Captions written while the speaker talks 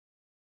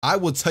I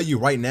will tell you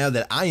right now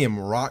that I am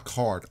rock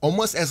hard,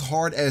 almost as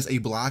hard as a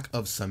block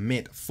of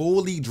cement,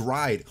 fully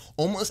dried,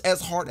 almost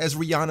as hard as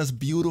Rihanna's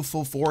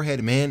beautiful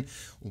forehead, man.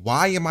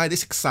 Why am I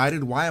this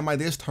excited? Why am I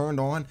this turned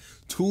on?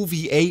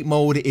 2v8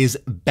 mode is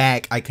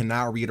back. I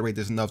cannot reiterate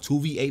this enough.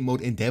 2v8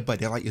 mode in Dead by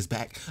Daylight is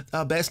back.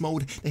 The best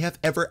mode they have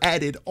ever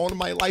added on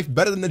my life.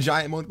 Better than the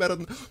giant mode, better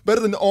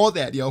than all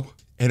that, yo.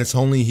 And it's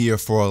only here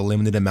for a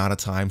limited amount of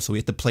time, so we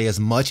have to play as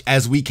much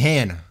as we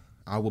can.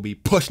 I will be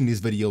pushing these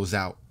videos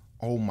out.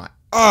 Oh my.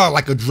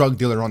 Like a drug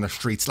dealer on the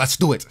streets. Let's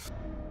do it.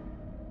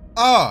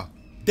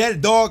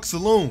 Dead Dog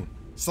Saloons.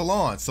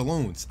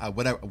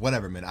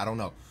 Whatever, man. I don't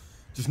know.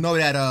 Just know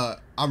that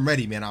I'm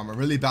ready, man. I'm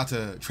really about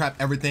to trap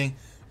everything.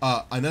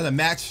 Another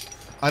match,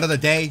 another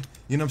day.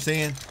 You know what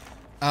I'm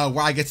saying?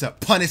 Where I get to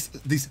punish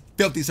these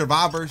filthy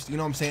survivors. You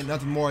know what I'm saying?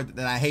 Nothing more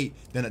that I hate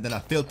than a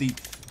filthy,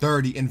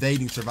 dirty,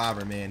 invading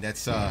survivor, man.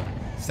 That's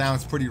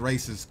sounds pretty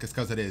racist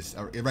because it is.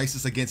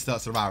 Racist against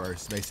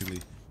survivors, basically.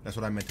 That's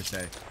what I meant to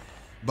say.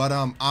 But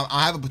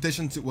I have a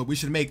petition to we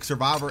should make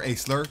Survivor a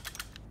slur.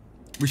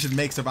 We should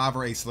make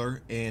Survivor a slur,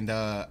 and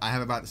I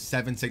have about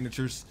 7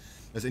 signatures.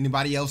 Does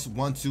anybody else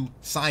want to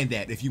sign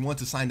that? If you want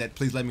to sign that,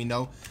 please let me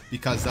know,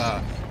 because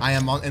I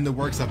am in the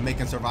works of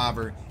making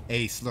Survivor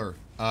a slur.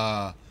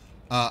 A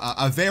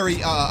very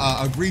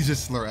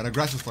egregious slur, an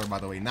aggressive slur, by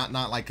the way, not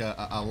like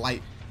a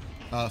light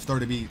slur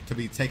to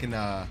be taken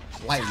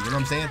lightly. You know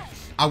what I'm saying?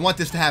 I want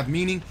this to have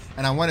meaning,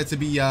 and I want it to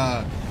be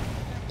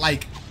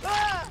like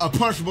a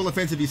punishable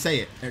offense if you say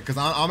it, because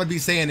I'm gonna be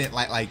saying it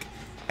like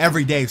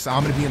every day, so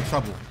I'm gonna be in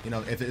trouble, you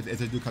know, if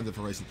it do come to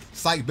fruition.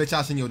 Psych, bitch,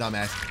 I seen your dumb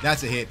ass.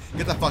 That's a hit.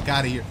 Get the fuck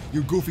out of here,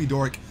 you goofy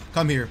dork.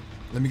 Come here.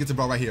 Let me get the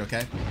bro right here,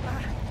 okay?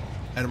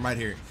 And I'm right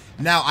here.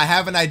 Now I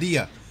have an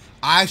idea.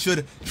 I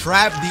should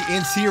trap the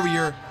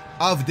interior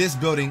of this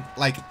building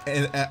like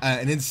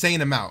an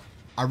insane amount.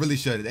 I really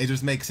should. It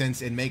just makes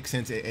sense. It makes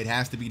sense. It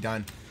has to be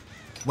done.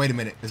 Wait a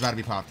minute. It's about to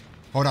be popped.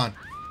 Hold on.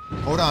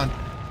 Hold on.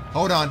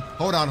 Hold on.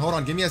 Hold on. Hold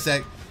on. Give me a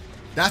sec.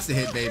 That's the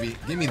hit, baby.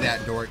 Give me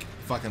that, dork.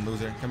 Fucking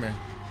loser. Come here.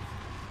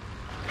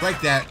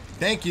 Break that.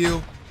 Thank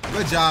you.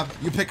 Good job.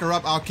 You pick her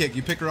up, I'll kick.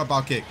 You pick her up,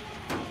 I'll kick.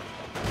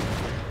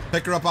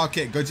 Pick her up, I'll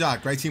kick. Good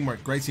job. Great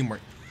teamwork. Great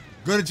teamwork.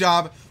 Good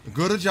job.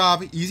 Good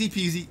job. Easy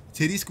peasy.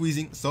 Titty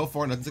squeezing. So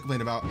far, nothing to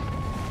complain about.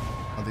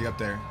 Are they up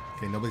there?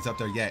 Okay, nobody's up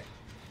there yet.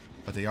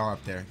 But they are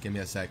up there. Give me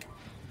a sec.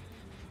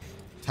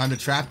 Time to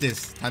trap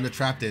this. Time to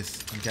trap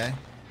this. Okay?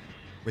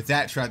 With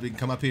that trap, we can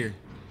come up here.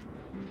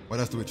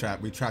 What else do we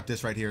trap? We trap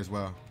this right here as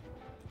well.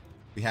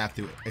 We have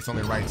to. It's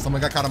only right.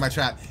 Someone got caught in my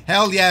trap.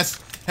 Hell yes.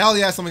 Hell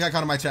yes. Someone got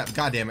caught in my trap.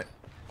 God damn it.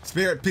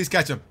 Spirit, please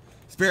catch him.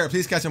 Spirit,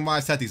 please catch him while I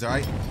set these,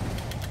 alright?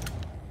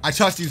 I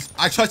trust you.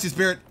 I trust you,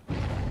 Spirit.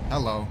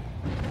 Hello.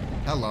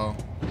 Hello.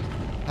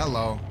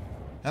 Hello.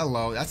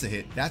 Hello. That's a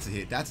hit. That's a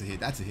hit. That's a hit.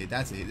 That's a hit.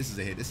 That's a hit. This is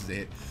a hit. This is a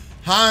hit.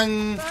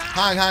 Hang.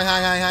 Hang, hang,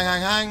 hang, hang, hang,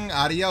 hang, hang.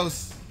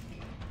 Adios.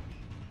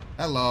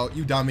 Hello.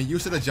 You dummy. You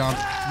should have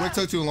jumped. It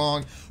took too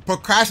long.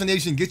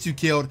 Procrastination gets you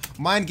killed.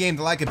 Mind gamed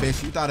like a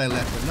bitch. You thought I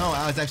left, but no,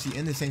 I was actually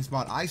in the same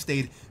spot. I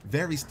stayed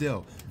very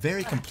still.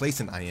 Very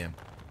complacent I am.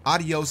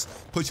 Adios.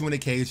 Put you in a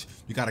cage.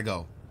 You gotta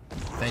go.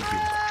 Thank you.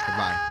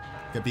 Goodbye.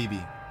 Good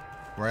BB.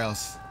 Where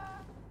else?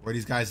 Where are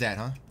these guys at,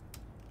 huh?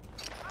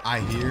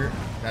 I hear.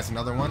 That's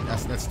another one.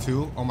 That's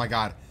 2. Oh my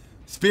god.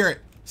 Spirit.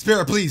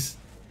 Spirit, please.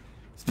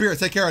 Spirit,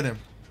 take care of them.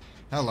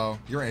 Hello.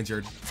 You're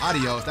injured.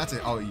 Adios. That's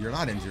it. Oh, you're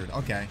not injured.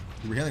 Okay.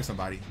 You were healing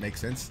somebody. Makes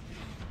sense.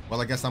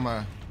 Well, I guess I'm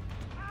a...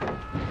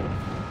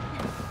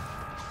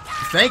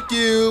 Thank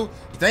you.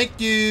 Thank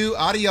you.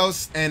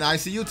 Adios. And I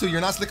see you too. You're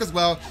not slick as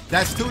well.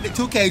 That's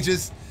two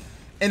cages.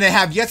 And they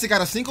have yet to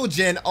got a single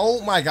gen.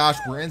 Oh my gosh.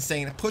 We're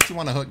insane. Put you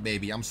on a hook,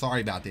 baby. I'm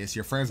sorry about this.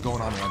 Your friend's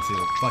going on one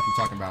too. Fuck you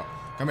talking about.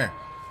 Come here.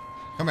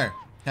 Come here.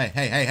 Hey,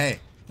 hey, hey, hey.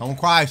 Don't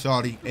cry,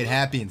 shawty. It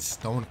happens.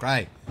 Don't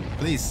cry.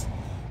 Please.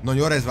 No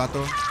llores,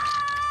 vato.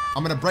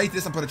 I'm going to break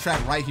this and put a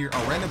trap right here.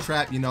 A random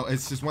trap. You know,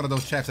 it's just one of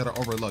those traps that are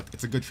overlooked.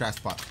 It's a good trap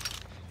spot.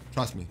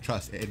 Trust me.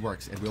 Trust. It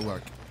works. It will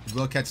work. It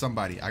will catch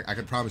somebody. I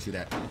can promise you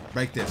that.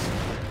 Break this.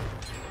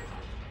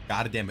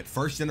 God damn it.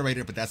 First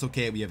generator, but that's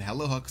okay. We have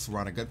hella hooks. We're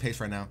on a good pace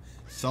right now.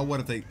 So what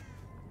if they...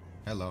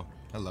 Hello.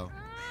 Hello.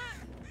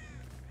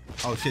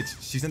 Oh, shit.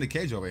 She's in the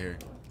cage over here.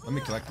 Let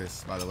me collect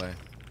this, by the way.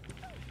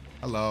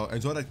 Hello.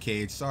 Enjoy that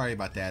cage. Sorry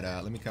about that.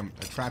 Let me come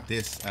trap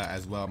this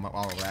as well.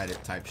 While we're at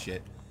it type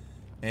shit.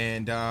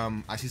 And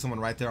I see someone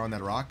right there on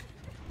that rock.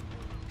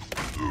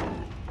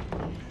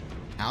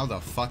 How the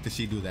fuck did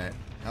she do that?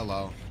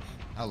 Hello.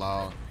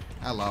 Hello.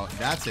 Hello.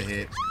 That's a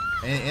hit.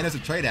 And it's a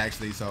trade,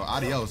 actually. So,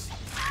 adios.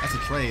 That's a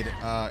trade.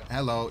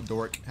 Hello,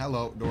 dork.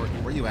 Hello, dork.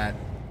 Where you at?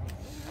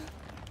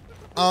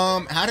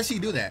 How did she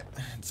do that?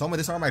 Someone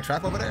disarmed my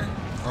trap over there?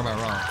 Or am I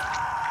wrong?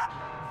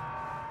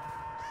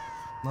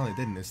 No, they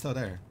didn't. It's still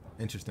there.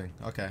 Interesting.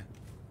 Okay.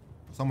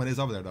 Someone is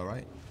over there, though,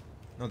 right?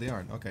 No, they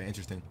aren't. Okay,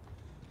 interesting.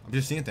 I'm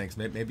just seeing things.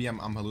 Maybe I'm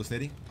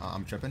hallucinating.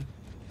 I'm tripping.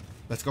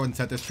 Let's go ahead and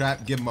set this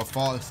trap. Give them a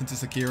false sense of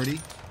security.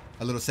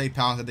 A little safe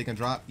pallet that they can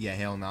drop. Yeah,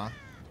 hell nah.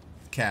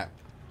 Cap.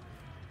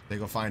 They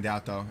go find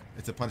out though.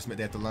 It's a punishment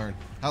they have to learn.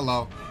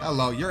 Hello,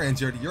 hello. You're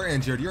injured. You're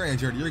injured. You're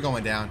injured. You're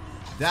going down.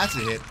 That's a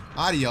hit.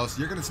 Adios.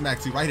 You're gonna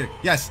smack too right here.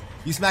 Yes.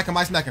 You smack him.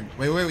 I smack him.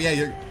 Wait. Yeah.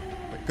 You're.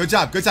 Good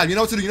job. Good job. You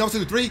know what to do. You know what to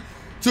do. 3,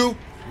 2,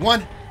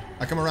 1.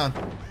 I come around.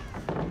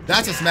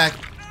 That's a smack.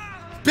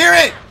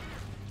 Spirit.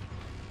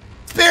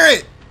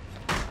 Spirit.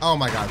 Oh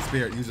my God.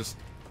 Spirit. You just.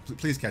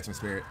 Please catch him,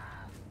 Spirit.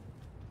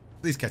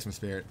 Please catch him,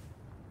 Spirit.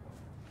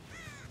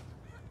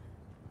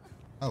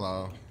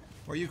 Hello.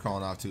 Where are you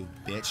crawling off to,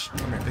 bitch?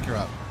 Come here, pick her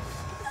up.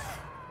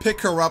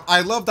 Pick her up.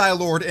 I love thy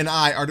Lord and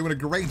I are doing a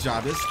great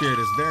job. This Spirit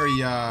is very,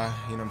 you know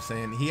what I'm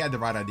saying? He had the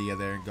right idea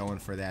there, going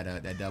for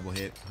that that double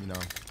hit. You know,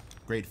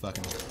 great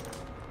fucking.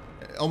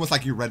 Almost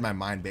like you read my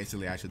mind,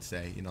 basically. I should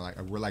say. You know, like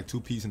we're like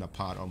 2 peas in a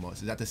pot,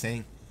 almost. Is that the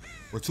saying?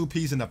 We're 2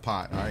 peas in a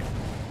pot. All right.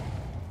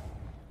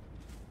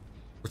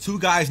 We're 2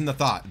 guys in the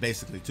thought,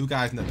 basically. 2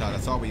 guys in the thought.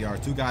 That's all we are.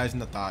 2 guys in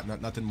the thought.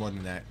 Nothing more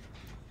than that.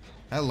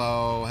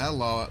 Hello,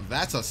 hello.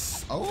 That's a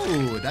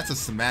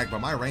smack, but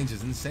my range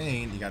is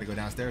insane. You gotta go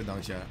downstairs,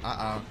 don't you?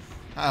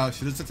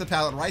 Should have took the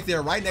pallet right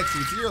there, right next to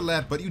you, to your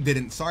left, but you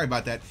didn't. Sorry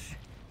about that.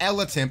 L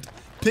attempt,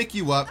 pick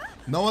you up.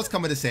 No one's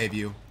coming to save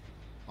you.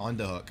 On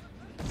the hook.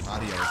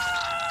 Adios.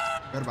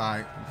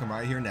 Goodbye. Come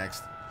right here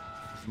next.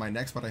 This is my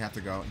next spot I have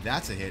to go.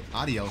 That's a hit.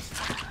 Adios.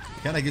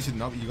 Can I get you?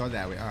 Nope, you go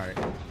that way. All right.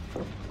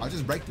 I'll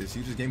just break this.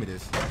 You just gave me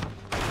this.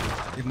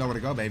 You have nowhere to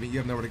go, baby. You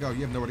have nowhere to go.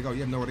 You have nowhere to go.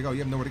 You have nowhere to go. You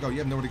have nowhere to go. You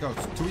have nowhere to go.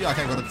 2 of y'all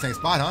can't go to the same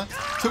spot,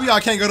 huh? 2 of y'all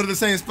can't go to the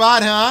same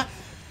spot, huh?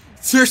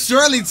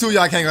 Surely 2 of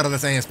y'all can't go to the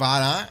same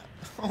spot, huh?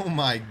 Oh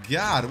my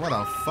God, what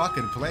a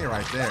fucking play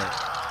right there.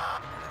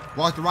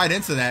 Walked right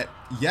into that.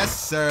 Yes,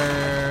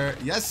 sir.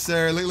 Yes,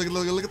 sir.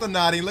 Look at the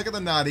naughty. Look at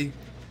the naughty.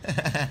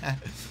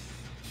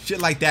 Shit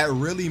like that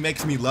really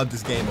makes me love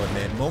this game mode,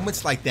 man.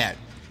 Moments like that.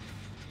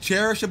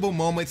 Cherishable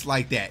moments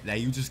like that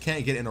you just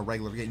can't get in a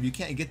regular game. You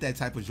can't get that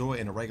type of joy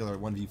in a regular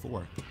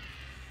 1v4.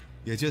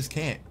 You just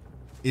can't.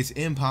 It's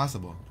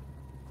impossible.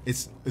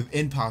 It's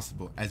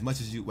impossible. As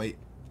much as you wait.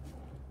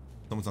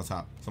 Someone's on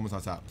top. Someone's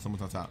on top.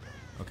 Someone's on top.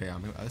 Okay,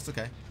 that's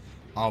okay.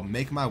 I'll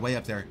make my way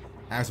up there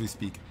as we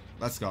speak.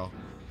 Let's go.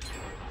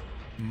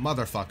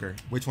 Motherfucker.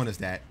 Which one is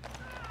that?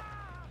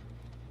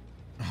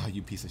 Oh,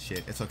 you piece of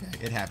shit. It's okay.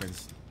 It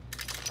happens.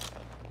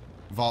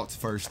 Vaults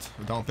first.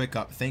 Don't pick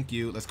up. Thank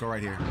you. Let's go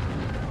right here.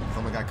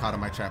 Someone got caught in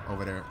my trap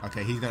over there.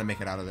 Okay, he's gonna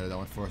make it out of there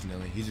though,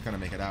 unfortunately. He's just gonna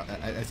make it out.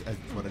 That's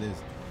what it is.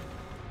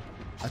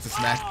 That's a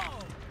smack.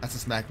 That's a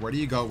smack. Where do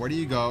you go? Where do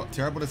you go?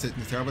 Terrible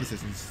assistance. Terrible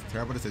assistance.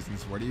 Terrible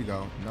assistance. Where do you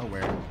go?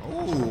 Nowhere.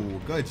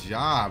 Oh, good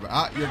job.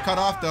 You're cut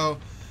off though.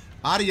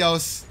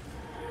 Adios.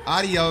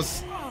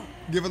 Adios.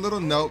 Give a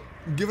little note.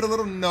 Give it a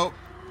little note.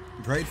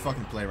 Great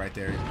fucking play right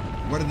there.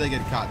 Where did they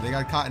get caught? They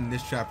got caught in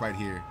this trap right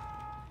here.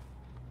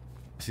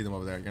 I see them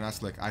over there. You're not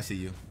slick. I see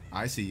you.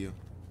 I see you.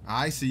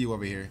 I see you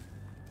over here.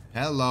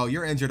 Hello.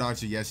 You're injured,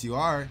 aren't you? Yes, you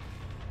are.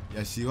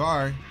 Yes, you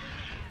are.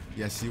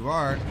 Yes, you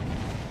are.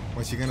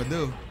 What you gonna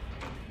do?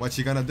 What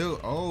you gonna do?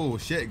 Oh,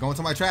 shit. Go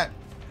into my trap.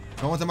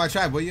 Go into my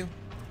trap, will you?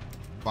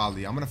 Follow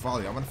you. I'm gonna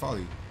follow you. I'm gonna follow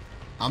you.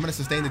 I'm gonna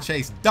sustain the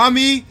chase.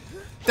 Dummy!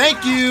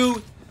 Thank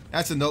you!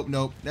 That's a nope,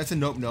 nope. That's a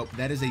nope, nope.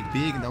 That is a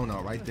big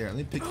no-no right there. Let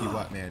me pick you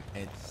up, man,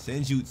 and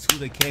send you to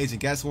the cage. And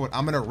guess what?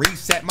 I'm gonna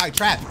reset my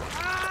trap.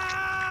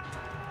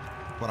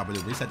 What I'm gonna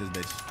do? Reset this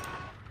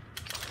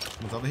bitch.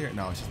 Someone's over here?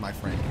 No, it's just my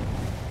friend.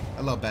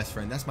 Hello, best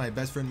friend. That's my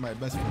best friend. My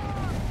best friend.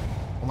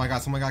 Oh my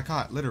God! Someone got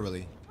caught.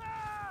 Literally.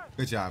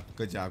 Good job.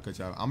 Good job. Good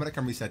job. I'm gonna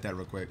come reset that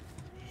real quick.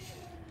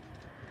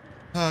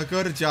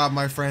 Good job,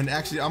 my friend.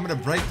 Actually, I'm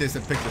gonna break this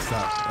and pick this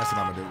up. That's what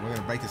I'm gonna do. We're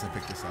gonna break this and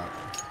pick this up.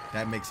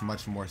 That makes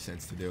much more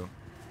sense to do.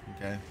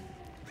 Okay.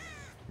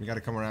 We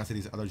gotta come around to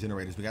these other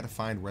generators. We gotta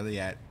find where they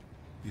at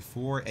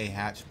before a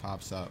hatch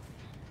pops up.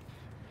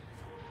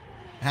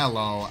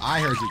 Hello, I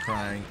heard you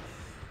crying.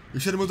 You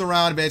should have moved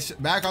around, bitch.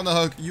 Back on the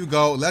hook, you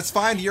go. Let's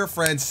find your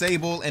friend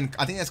Sable, and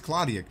I think that's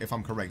Claudia, if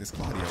I'm correct. It's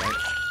Claudia, right?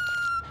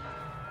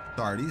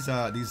 Sorry,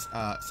 these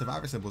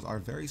survivor symbols are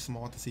very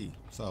small to see.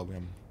 So,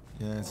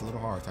 yeah, it's a little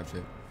hard type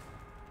shit.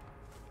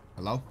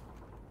 Hello?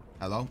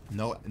 Hello?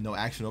 No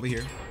action over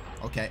here.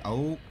 Okay.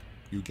 Oh,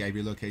 you gave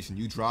your location.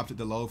 You dropped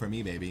the low for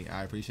me, baby.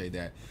 I appreciate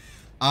that.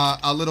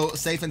 A little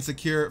safe and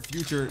secure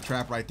future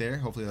trap right there.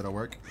 Hopefully that'll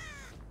work.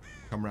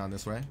 Come around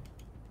this way.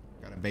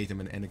 Gotta bait them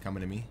into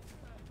coming to me.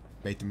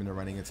 Bait them into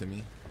running into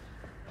me.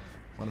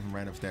 One of them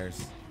ran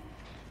upstairs.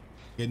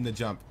 Get in the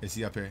jump. Is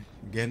he up here?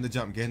 Get in the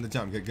jump. Get in the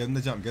jump. Get in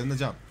the jump. Get in the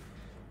jump.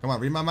 Come on.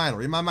 Read my mind.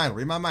 Read my mind.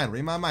 Read my mind.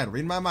 Read my mind.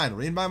 Read my mind.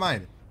 Read my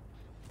mind.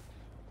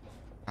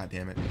 God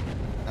damn it.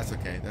 That's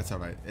okay. That's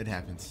alright. It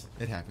happens.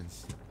 It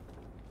happens.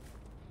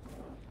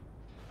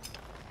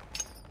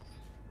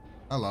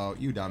 Hello,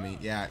 you dummy.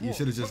 Yeah, you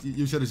should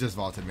have just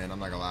vaulted, man. I'm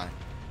not gonna lie.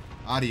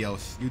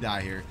 Adios. You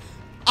die here.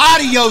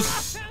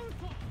 Adios.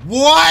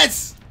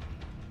 What?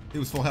 He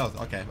was full health.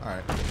 Okay, all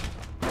right.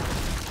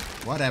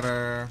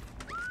 Whatever.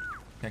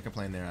 Can't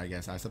complain there, I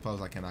guess. I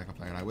suppose I cannot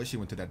complain. I wish he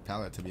went to that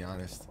pallet, to be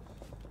honest.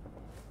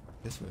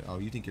 This way. Oh,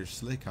 you think you're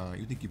slick, huh?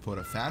 You think you pulled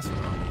a fast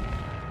one on me?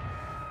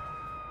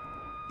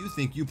 You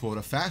think you pulled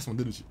a fast one,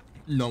 didn't you?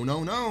 No,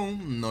 no, no.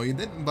 No, you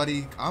didn't,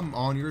 buddy. I'm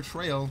on your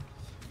trail.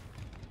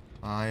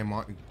 I am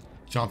on...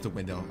 Jump the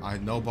window.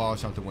 No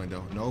balls, jump the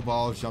window. No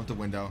balls, jump the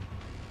window.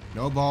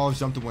 No balls,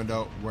 jump the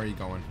window. Where are you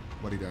going?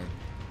 What are you doing?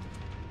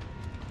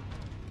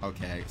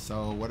 Okay,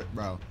 so what...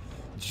 Bro.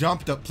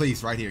 Jump the...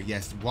 Please, right here.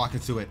 Yes, walk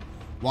into it.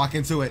 Walk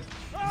into it.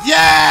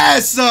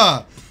 Yes!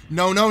 No,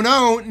 no,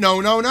 no.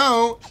 No, no,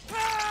 no.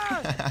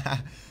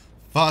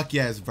 Fuck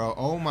yes, bro.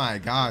 Oh my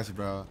gosh,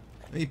 bro.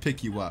 Let me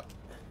pick you up.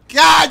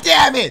 God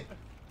damn it!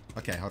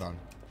 Okay, hold on.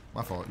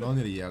 My fault. No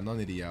need to yell. No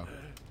need to yell.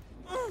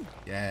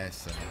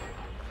 Yes.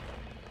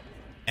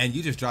 And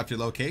you just dropped your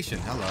location.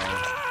 Hello.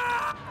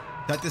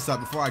 Set this up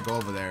before I go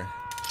over there.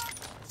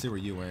 See where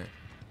you went.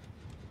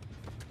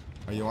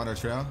 Are you on our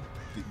trail?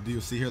 Do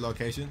you see her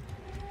location?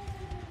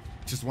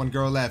 Just one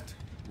girl left.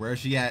 Where is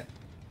she at?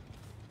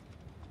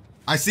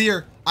 I see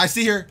her. I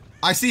see her.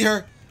 I see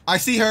her. I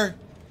see her.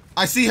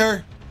 I see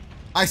her.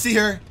 I see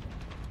her.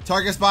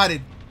 Target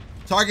spotted.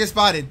 Target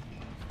spotted.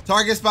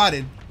 Target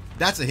spotted.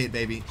 That's a hit,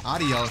 baby.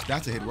 Adios.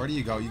 That's a hit. Where do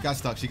you go? You got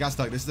stuck. She got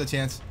stuck. This is a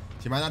chance.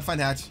 She might not find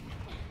hatch.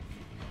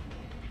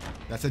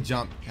 That's a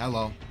jump.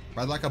 Hello.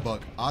 Read like a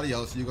book.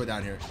 Adios. You go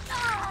down here.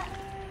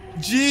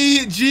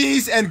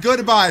 G's and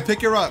goodbye.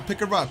 Pick her up. Pick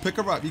her up. Pick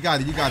her up. You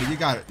got it. You got it. You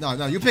got it. No,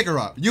 no. You pick her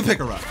up. You pick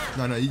her up.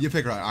 No, no. You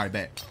pick her up. All right,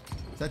 bet.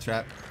 Set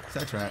trap.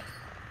 Set trap.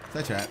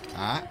 Set trap.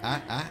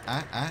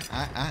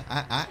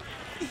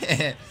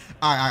 Yeah.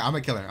 All right. I'm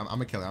a killer.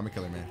 I'm a killer. I'm a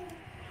killer, man.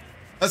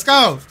 Let's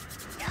go.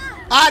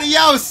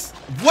 Adios.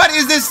 What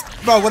is this,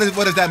 bro? What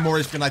is that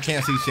Moorish skin? I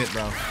can't see shit,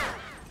 bro.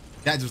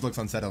 That just looks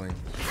unsettling.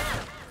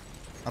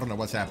 I don't know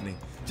what's happening.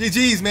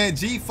 GG's, man.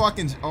 G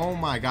fucking. Oh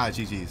my God,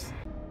 GG's.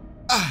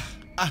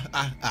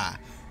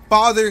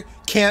 Father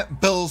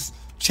Campbell's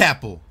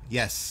Chapel.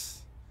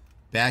 Yes.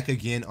 Back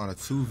again on a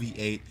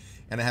 2v8.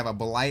 And I have a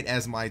Blight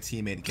as my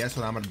teammate. Guess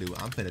what I'm going to do?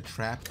 I'm going to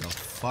trap the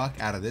fuck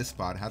out of this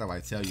spot. How do I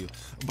tell you?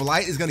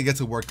 Blight is going to get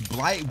to work.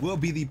 Blight will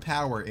be the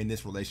power in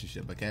this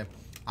relationship, okay?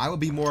 I will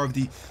be more of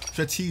the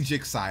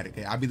strategic side,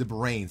 okay? I'll be the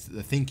brains,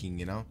 the thinking,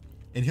 you know?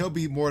 And he'll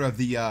be more of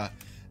the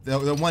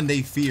one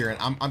they fear. And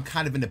I'm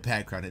kind of in the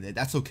background. And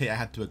that's okay. I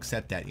have to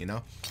accept that, you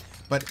know?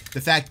 But the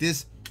fact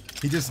is,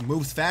 he just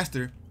moves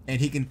faster. And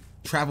he can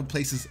travel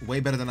places way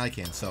better than I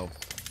can. So,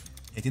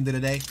 at the end of the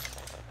day,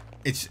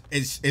 it's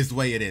the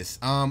way it is.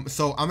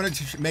 So I'm gonna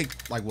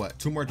make like what,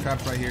 2 more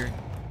traps right here,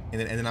 and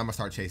then I'm gonna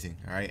start chasing.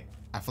 All right.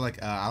 I feel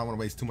like I don't want to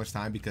waste too much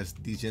time because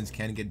these gens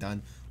can get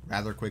done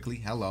rather quickly.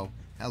 Hello,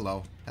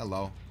 hello,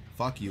 hello.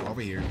 Fuck you over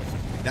here.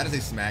 That is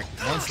a smack.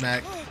 One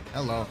smack.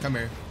 Hello, come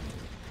here.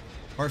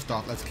 First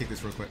off, let's kick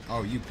this real quick.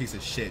 Oh, you piece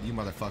of shit, you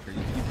motherfucker.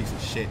 You piece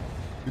of shit.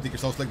 You think you're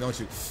so slick, don't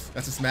you?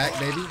 That's a smack,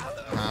 baby.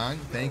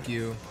 Thank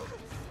you.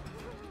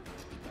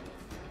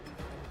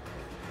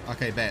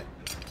 Okay, bet.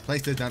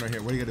 Place this down right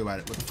here. What are you gonna do about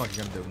it? What the fuck are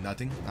you gonna do?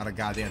 Nothing? Not a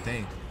goddamn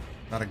thing.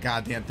 Not a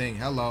goddamn thing.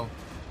 Hello.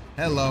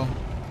 Hello.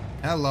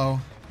 Hello.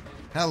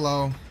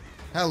 Hello.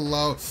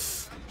 Hello.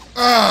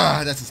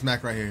 That's a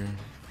smack right here.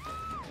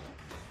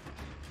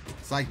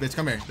 Psych, bitch.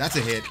 Come here. That's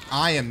a hit.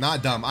 I am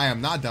not dumb. I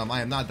am not dumb.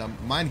 I am not dumb.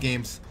 Mind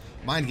games.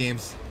 Mind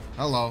games.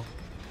 Hello.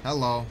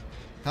 Hello.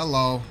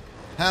 Hello.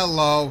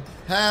 Hello.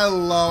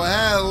 Hello.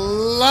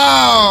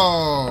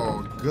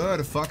 Hello.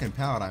 Good fucking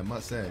pallet, I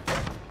must say.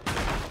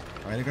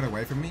 Are you gonna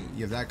wait for me?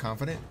 You're that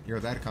confident?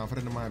 You're that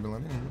confident in my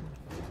ability?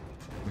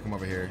 Let me come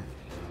over here.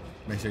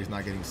 Make sure he's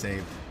not getting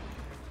saved.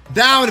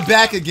 Down,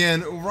 back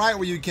again, right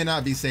where you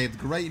cannot be saved.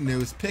 Great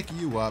news. Pick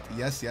you up.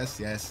 Yes, yes,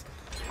 yes.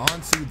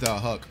 Onto the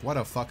hook. What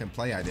a fucking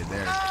play I did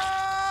there.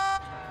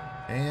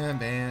 Bam,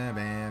 bam,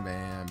 bam,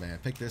 bam, bam.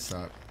 Pick this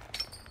up.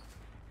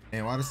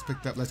 And while this is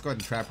picked up, let's go ahead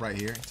and trap right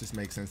here. It just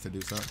makes sense to do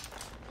so.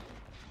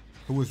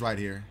 Who was right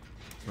here?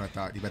 That's what I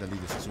thought. You better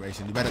leave the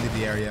situation. You better leave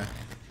the area.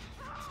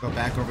 Go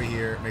back over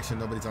here, make sure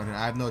nobody's on here.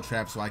 I have no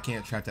trap, so I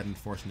can't trap that,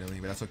 unfortunately,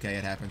 but that's okay,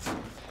 it happens.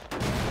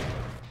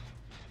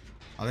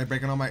 Are they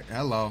breaking on my...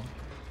 Hello.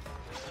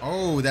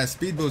 Oh, that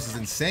speed boost is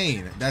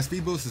insane. That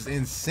speed boost is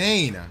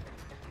insane.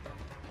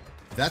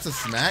 That's a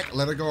smack.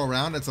 Let her go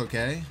around, that's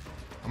okay.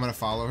 I'm gonna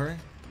follow her.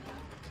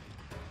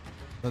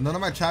 But none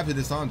of my traps are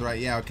disarmed, right?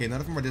 Yeah, okay,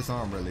 none of them are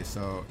disarmed, really,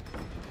 so...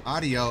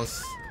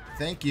 Adios.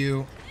 Thank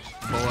you,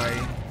 boy.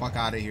 Fuck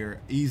out of here.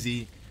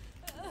 Easy.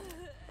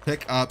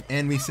 Pick up,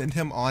 and we send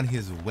him on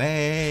his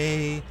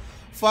way.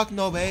 Fuck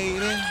no,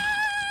 baby.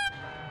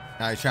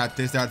 I trapped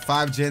this. There are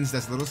 5 gens.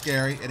 That's a little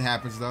scary. It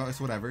happens, though.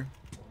 It's whatever.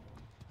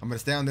 I'm going to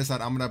stay on this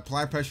side. I'm going to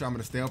apply pressure. I'm going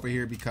to stay over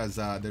here because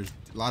there's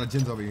a lot of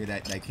gens over here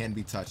that can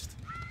be touched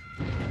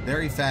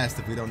very fast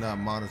if we don't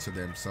monitor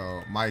them.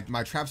 So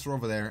my traps are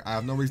over there. I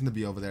have no reason to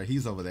be over there.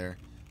 He's over there.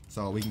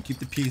 So we can keep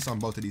the peace on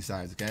both of these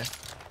sides, okay?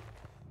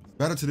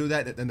 Better to do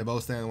that than to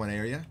both stay in one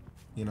area.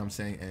 You know what I'm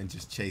saying? And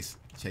just chase,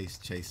 chase,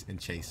 chase, and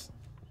chase.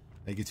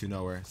 They get you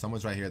nowhere.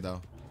 Someone's right here,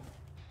 though.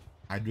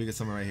 I do get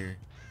someone right here.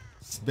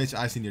 Bitch,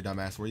 I seen your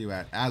dumbass. Where you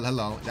at?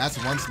 Hello.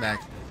 That's one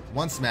smack.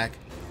 One smack.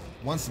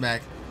 One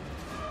smack.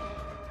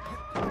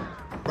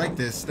 Break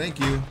this. Thank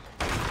you.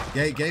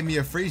 Gave me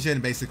a free gen,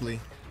 basically.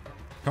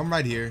 Come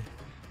right here.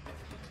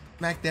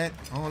 Smack that.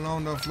 Oh, no,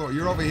 no, floor.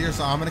 You're over here,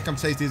 so I'm gonna come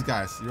chase these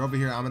guys. You're over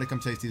here, I'm gonna come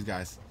chase these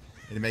guys.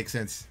 It makes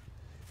sense.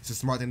 It's a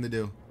smart thing to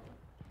do.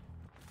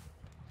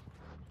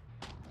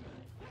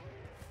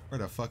 Where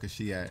the fuck is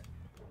she at?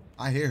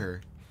 I hear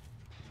her.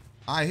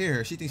 I hear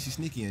her. She thinks she's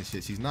sneaky and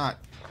shit. She's not.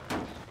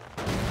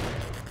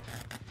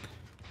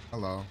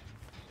 Hello.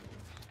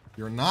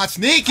 You're not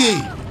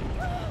sneaky!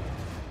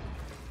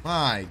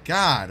 My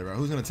God, bro.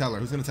 Who's gonna tell her?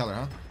 Who's gonna tell her,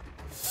 huh?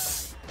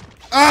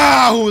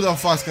 Ah, who the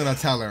fuck's gonna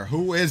tell her?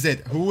 Who is it?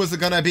 Who is it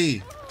gonna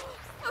be?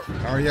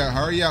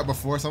 Hurry up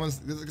before someone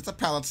gets a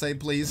pallet save,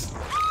 please.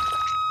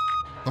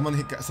 Someone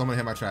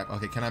hit my trap.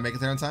 Okay, can I make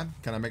it there in time?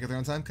 Can I make it there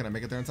in time? Can I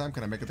make it there in time?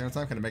 Can I make it there in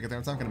time? Can I make it there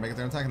in time? Can I make it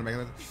there in time? Can I make it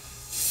there in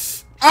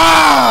time?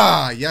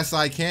 Ah! Yes,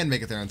 I can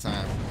make it there in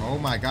time. Oh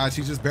my God,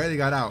 she just barely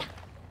got out.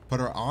 Put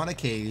her on a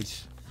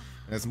cage.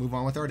 Let's move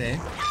on with our day.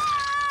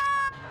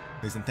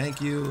 Please and thank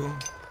you.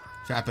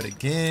 Trap it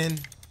again.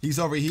 He's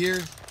over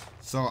here.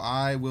 So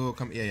I will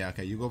come. Yeah,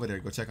 okay. You go over there.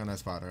 Go check on that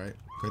spot, all right?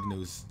 Good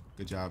news.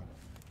 Good job.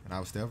 And I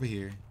will stay over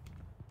here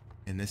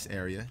in this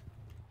area.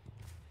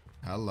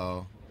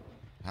 Hello.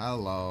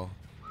 Hello.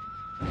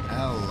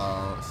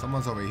 Hello.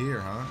 Someone's over here,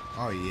 huh?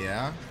 Oh,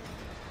 yeah.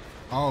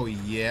 Oh,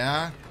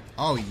 yeah.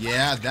 Oh,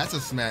 yeah. That's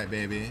a smack,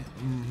 baby.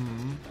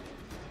 Mm-hmm.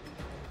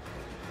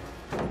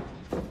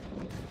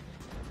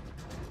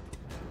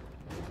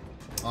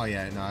 Oh,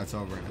 yeah. No, it's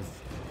over.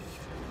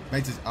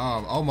 Makes it,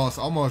 oh, almost,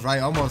 right?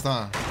 Almost,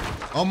 huh?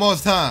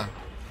 Almost, huh?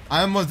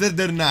 I almost did it,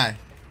 didn't I?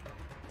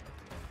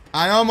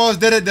 I almost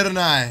did it, didn't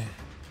I?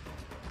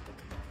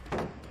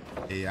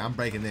 Yeah, I'm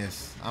breaking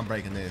this. I'm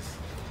breaking this.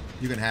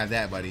 You can have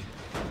that, buddy.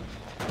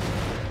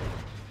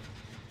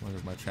 Wonder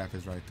if my trap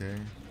is right there.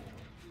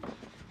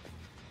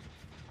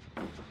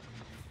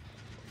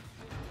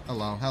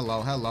 Hello,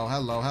 hello, hello,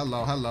 hello,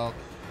 hello, hello.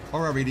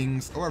 Aura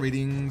readings, aura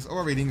readings,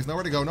 aura readings.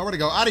 Nowhere to go, nowhere to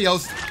go.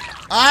 Adios.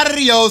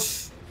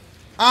 Adios.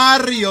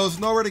 Adios.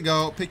 Nowhere to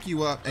go. Pick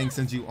you up and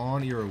send you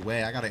on your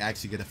way. I gotta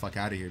actually get the fuck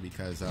out of here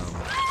because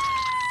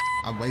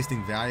I'm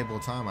wasting valuable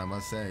time, I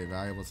must say.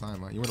 Valuable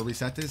time. You wanna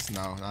reset this?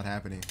 No, not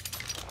happening.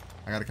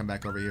 I gotta come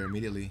back over here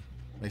immediately.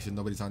 Make sure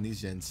nobody's on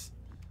these gens.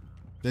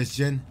 This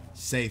gen,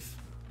 safe.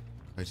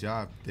 Good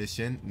job. This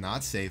gen,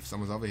 not safe.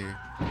 Someone's over here.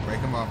 Break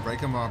him off, break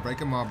him off, break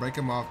him off, break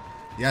him off.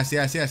 Yes,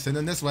 yes, yes. Send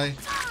them this way.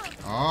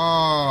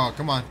 Oh,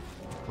 come on.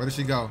 Where did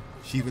she go?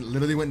 She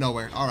literally went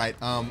nowhere. All right.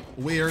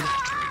 Weird.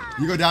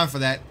 You go down for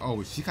that.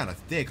 Oh, she kind of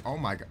thick. Oh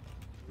my God.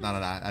 No, no,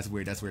 no. That's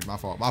weird. That's weird. My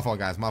fault. My fault,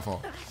 guys. My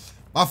fault.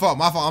 My fault.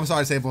 My fault. I'm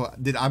sorry, Sable.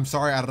 I'm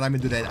sorry. I did not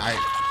mean to do that.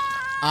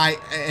 I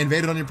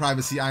invaded on your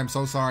privacy. I am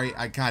so sorry.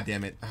 God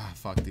damn it. Ah,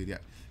 fuck, dude. Yeah.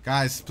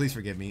 Guys, please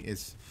forgive me.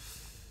 It's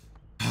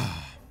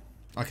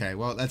okay.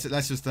 Well, let's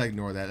just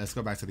ignore that. Let's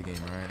go back to the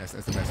game. All right. That's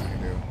the best we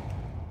can do.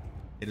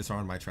 It is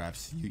on my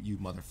traps. You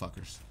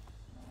motherfuckers.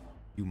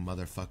 You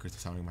motherfuckers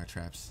disarming my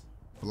traps.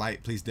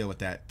 Blight, please deal with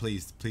that.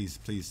 Please, please,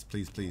 please,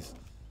 please, please.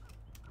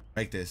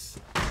 Break this.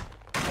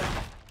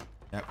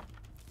 Yep.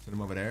 Send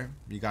him over there.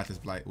 You got this,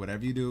 Blight.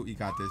 Whatever you do, you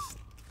got this.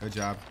 Good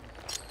job.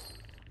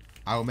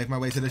 I will make my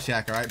way to the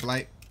shack, alright,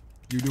 Blight?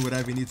 You do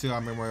whatever you need to.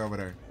 I'm on my way over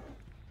there.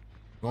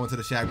 Going to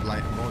the shack,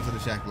 Blight. I'm going to the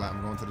shack, Blight.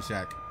 I'm going to the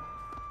shack.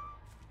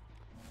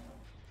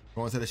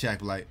 Going to the shack,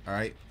 Blight.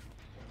 Alright.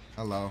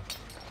 Hello.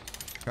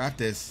 Trap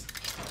this.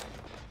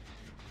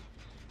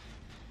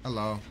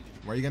 Hello.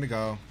 Where are you gonna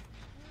go?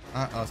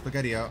 Uh-oh,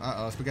 Spaghetti-O.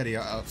 Uh-oh, Spaghetti-O.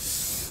 Uh-oh.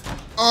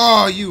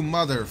 Oh, you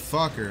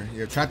motherfucker.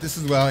 Yeah, trap this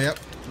as well. Yep.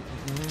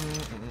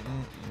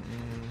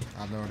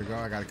 I have nowhere to go.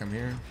 I gotta come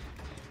here.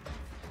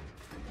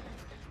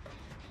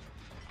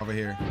 Over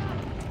here.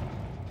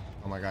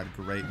 Oh my God,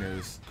 great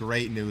news.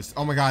 Great news.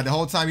 Oh my God, the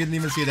whole time you didn't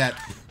even see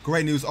that.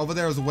 Great news. Over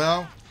there as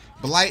well.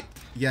 Blight.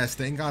 Yes,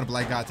 thank God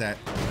Blight got that.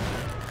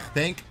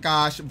 Thank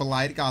gosh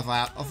Blight got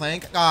that. Oh,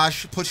 thank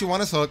gosh. Put you on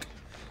his hook.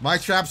 My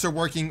traps are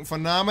working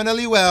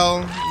phenomenally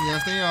well.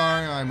 Yes, they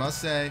are, I must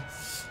say.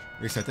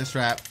 Reset this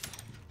trap.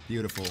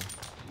 Beautiful.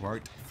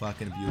 Worked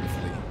fucking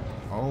beautifully.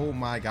 Oh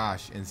my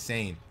gosh,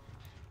 insane.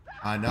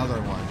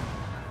 Another one.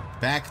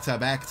 Back to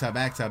back to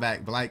back to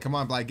back. Blight, come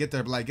on, Blight. Get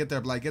there, Blight. Get there,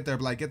 Blight. Get there,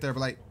 Blight. Get there,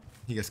 Blight.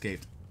 He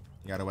escaped.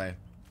 He got away.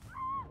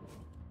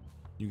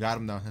 You got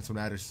him, though. That's what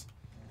matters.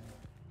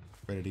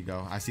 Where did he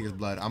go? I see his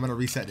blood. I'm going to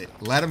reset it.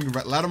 Let him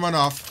run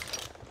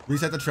off.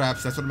 Reset the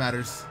traps. That's what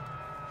matters.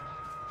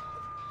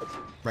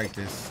 Break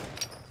this.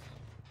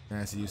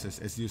 Man, it's useless.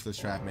 It's useless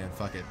trap, man.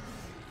 Fuck it.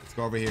 Let's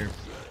go over here.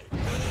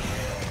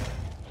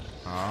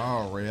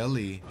 Oh,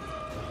 really?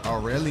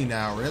 Oh, really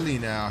now? Really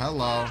now?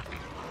 Hello.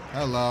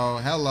 Hello.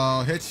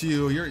 Hello. Hit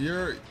you.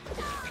 You're...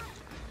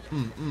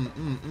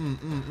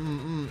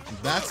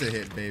 That's a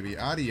hit, baby.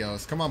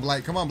 Adios. Come on,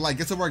 Blight. Come on, Blight.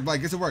 Get to work,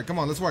 Blight. Get to work. Come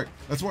on, let's work.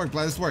 Let's work,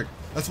 Blight. Let's work.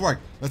 Let's work.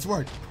 Let's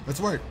work. Let's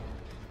work.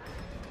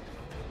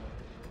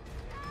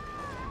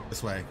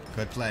 This way.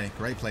 Good play.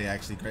 Great play,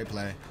 actually. Great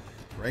play.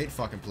 Great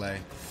fucking play.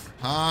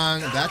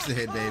 Hong. That's the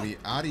hit, baby.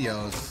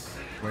 Adios.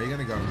 Where are you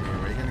gonna go from here?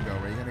 Where are you gonna go?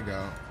 Where are you gonna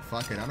go?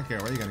 Fuck it. I don't care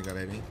where you gonna go,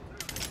 baby.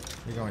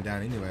 You're going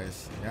down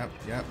anyways. Yep.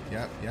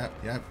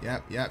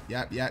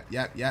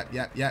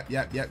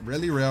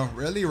 Really real.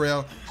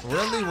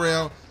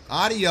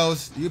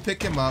 Adios. You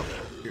pick him up.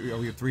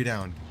 We have 3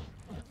 down.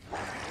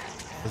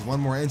 There's 1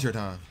 more injured,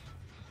 huh?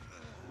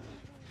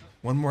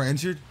 1 more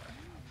injured?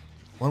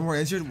 1 more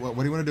injured? What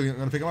do you want to do? You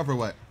want to pick him up or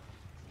what?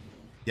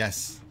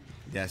 Yes.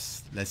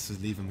 Let's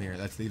just leave him here.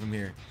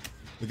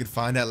 We can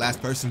find that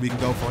last person. We can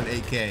go for an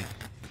 8K.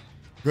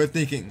 Good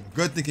thinking,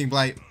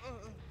 Blight.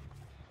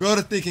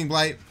 Good thinking.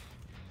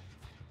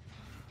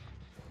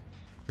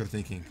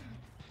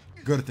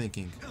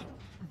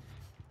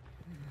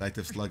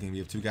 Active slugging. We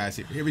have 2 guys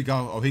here. Here we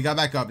go. Oh, he got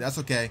back up. That's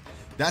okay.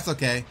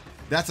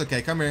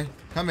 Come here.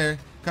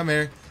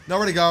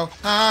 Nowhere to go.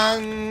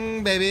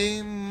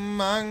 Baby.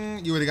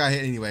 You would have got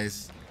hit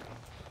anyways. You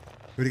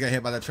would have got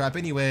hit by the trap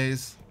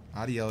anyways.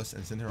 Adios,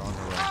 and send her on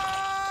her way.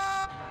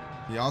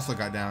 He also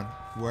got down.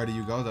 Where do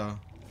you go though?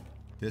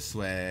 This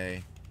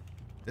way.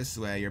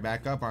 You're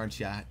back up, aren't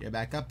ya?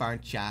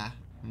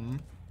 Hmm?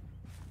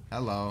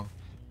 Hello.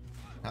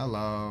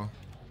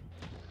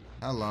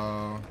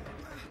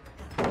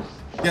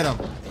 Get him.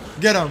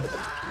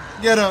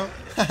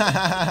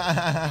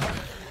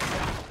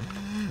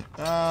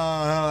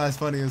 Oh, that's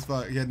funny as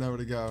fuck. He had nowhere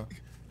to go.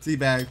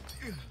 Teabag.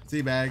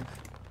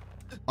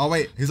 Oh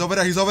wait, he's over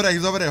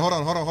there. Hold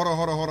on.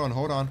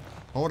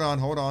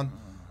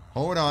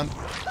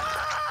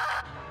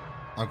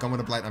 I'm going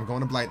to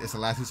Blight. It's the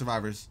last 2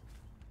 survivors.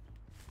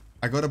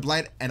 I go to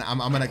Blight and I'm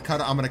gonna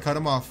cut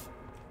him off.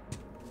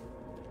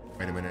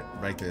 Wait a minute.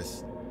 Break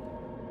this.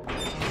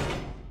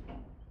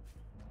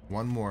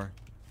 1 more.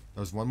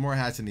 There's 1 more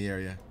hatch in the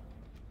area.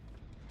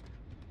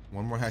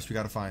 1 more hatch we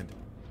gotta find.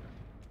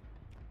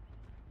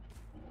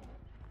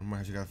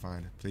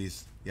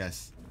 Please.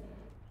 Yes,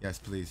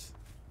 please.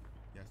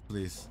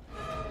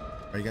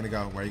 Where are you gonna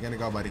go, buddy? You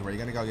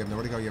have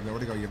nowhere to go.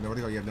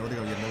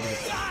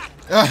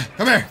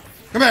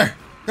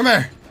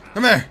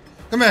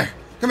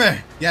 Come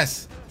here.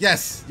 Yes.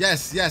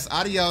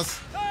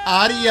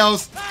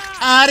 Adios.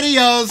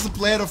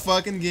 Play the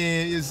fucking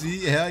game. You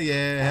see? Hell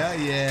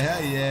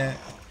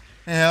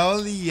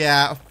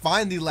yeah.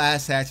 Find the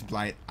last hatch,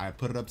 Blight. I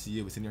put it up to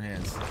you. It's in your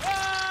hands.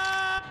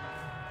 I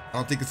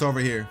don't think it's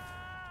over here.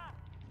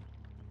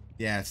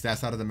 Yeah, it's that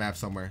side of the map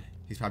somewhere.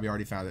 He's probably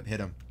already found it. Hit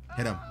him.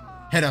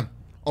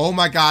 Oh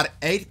my god,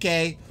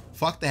 8K.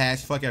 Fuck the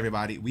hatch. Fuck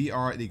everybody. We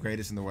are the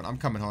greatest in the world. I'm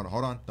coming. Hold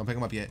on. Don't pick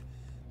him up yet.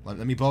 Let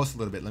me boast a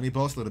little bit. Don't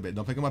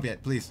pick him up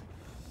yet, please.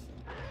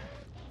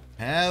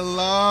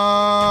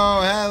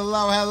 Hello.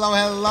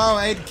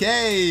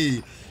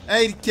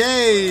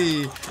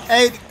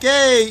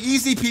 8K.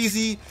 Easy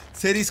peasy.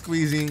 Titty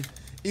squeezing.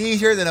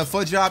 Easier than a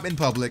foot job in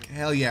public.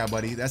 Hell yeah,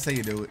 buddy. That's how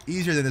you do it.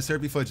 Easier than a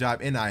Serpy foot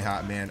job in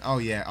IHOP, man. Oh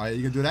yeah. Are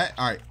you gonna do that?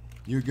 All right.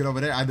 You get over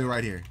there. I do it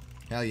right here.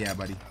 Hell yeah,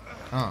 buddy.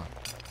 I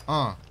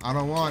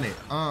don't want it.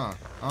 I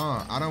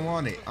don't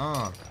want it.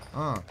 I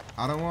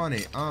don't want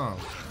it.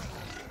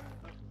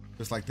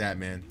 Just like that,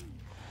 man.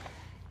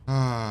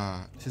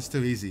 It's just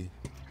too easy.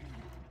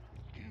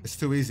 It's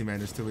too easy,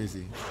 man. It's too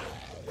easy.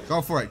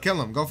 Go for it.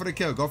 Kill him. Go for the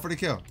kill. You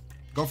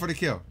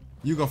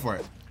go for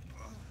it.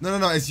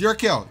 No. It's your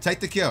kill. Take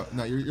the kill.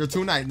 No, you're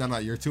too nice. No,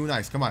 you're too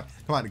nice. Come on.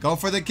 Go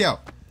for the kill.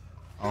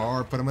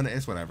 Or put him in the...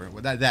 It's whatever.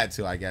 Well, that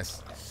too, I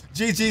guess.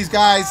 GG's,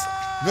 guys.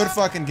 Good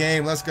fucking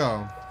game. Let's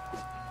go.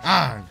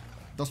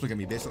 Don't swing at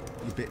me, bitch.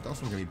 Don't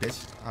swing at me,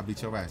 bitch. I'll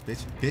beat your ass,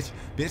 bitch.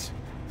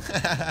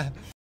 I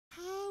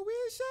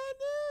wish I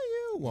knew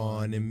you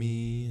wanted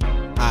me.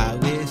 I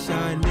wish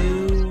I